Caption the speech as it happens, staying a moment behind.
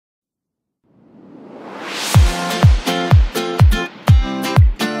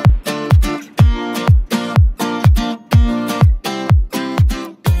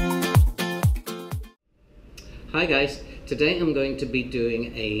Hi guys, today I'm going to be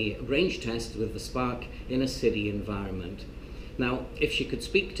doing a range test with the Spark in a city environment. Now, if she could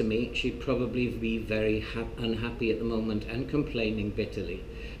speak to me, she'd probably be very unhappy at the moment and complaining bitterly,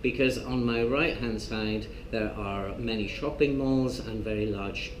 because on my right hand side there are many shopping malls and very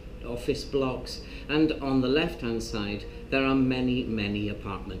large office blocks, and on the left hand side there are many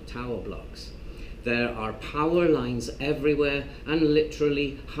apartment tower blocks. There are power lines everywhere and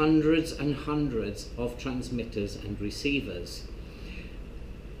literally hundreds and hundreds of transmitters and receivers.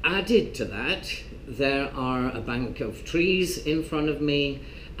 Added to that, there are a bank of trees in front of me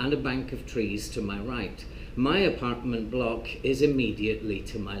and a bank of trees to my right. My apartment block is immediately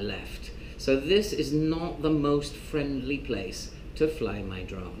to my left. So this is not the most friendly place to fly my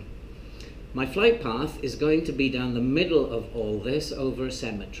drone. My flight path is going to be down the middle of all this over a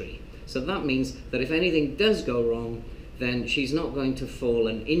cemetery. So that means that if anything does go wrong, then she's not going to fall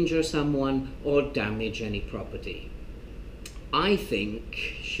and injure someone or damage any property. I think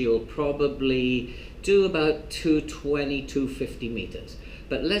she'll probably do about 220, 250 meters.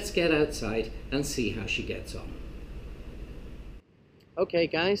 But let's get outside and see how she gets on. Okay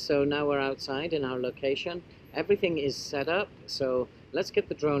guys, so now we're outside in our location. Everything is set up, so let's get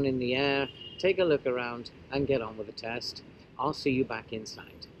the drone in the air, take a look around and get on with the test. I'll see you back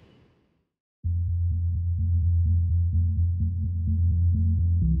inside.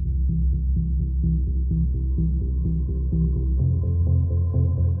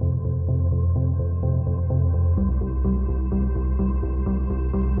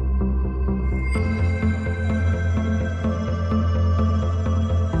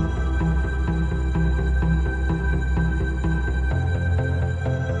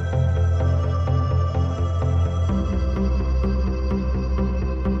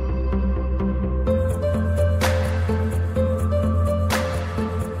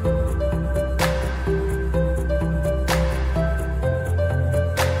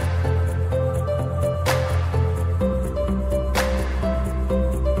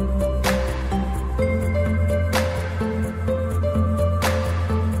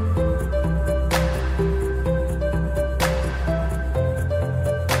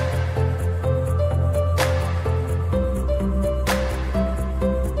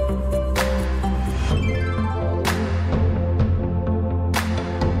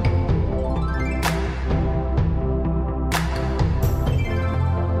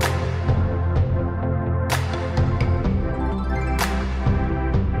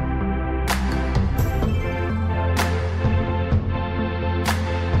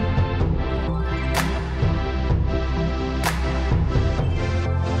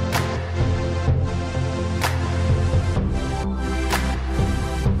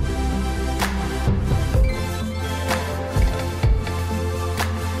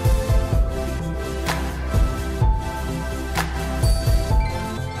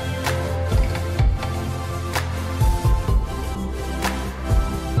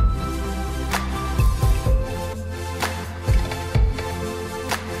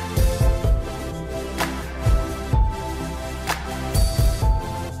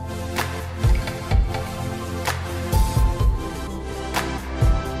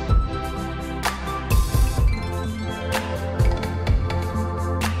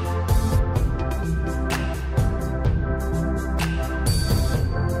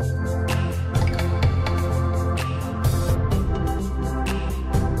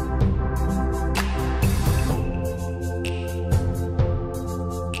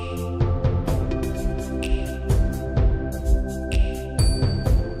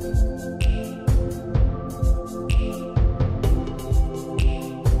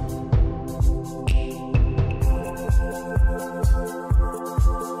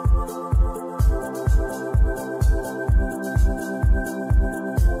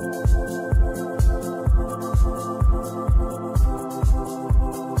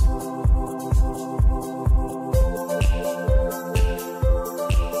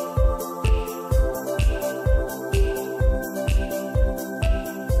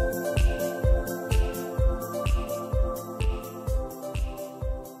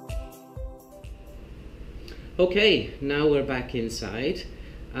 Okay, now we're back inside.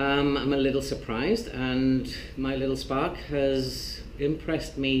 I'm a little surprised, and my little Spark has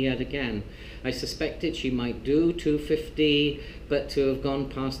impressed me yet again. I suspected she might do 250, but to have gone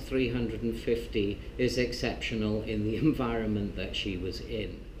past 350 is exceptional in the environment that she was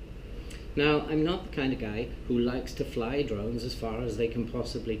in. Now, I'm not the kind of guy who likes to fly drones as far as they can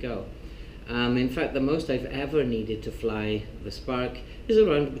possibly go. In fact, the most I've ever needed to fly the Spark is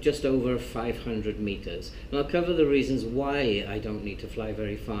around just over 500 meters. And I'll cover the reasons why I don't need to fly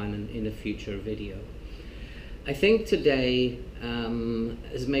very far in a future video. I think today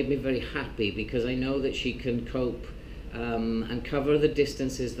has made me very happy because I know that she can cope and cover the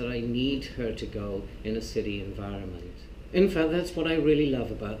distances that I need her to go in a city environment. In fact, that's what I really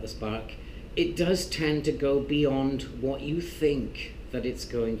love about the Spark. It does tend to go beyond what you think that it's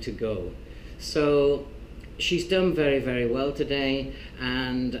going to go. So she's done very, very well today,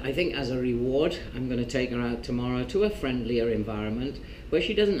 and I think as a reward I'm going to take her out tomorrow to a friendlier environment where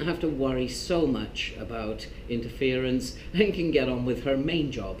she doesn't have to worry so much about interference and can get on with her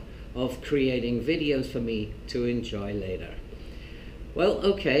main job of creating videos for me to enjoy later. Well,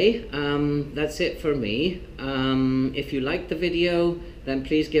 okay, that's it for me. If you liked the video, then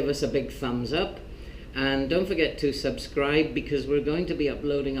please give us a big thumbs up. And don't forget to subscribe, because we're going to be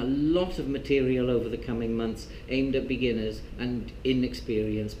uploading a lot of material over the coming months aimed at beginners and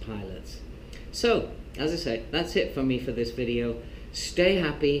inexperienced pilots. So, as I say, that's it for me for this video. Stay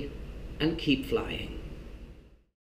happy and keep flying.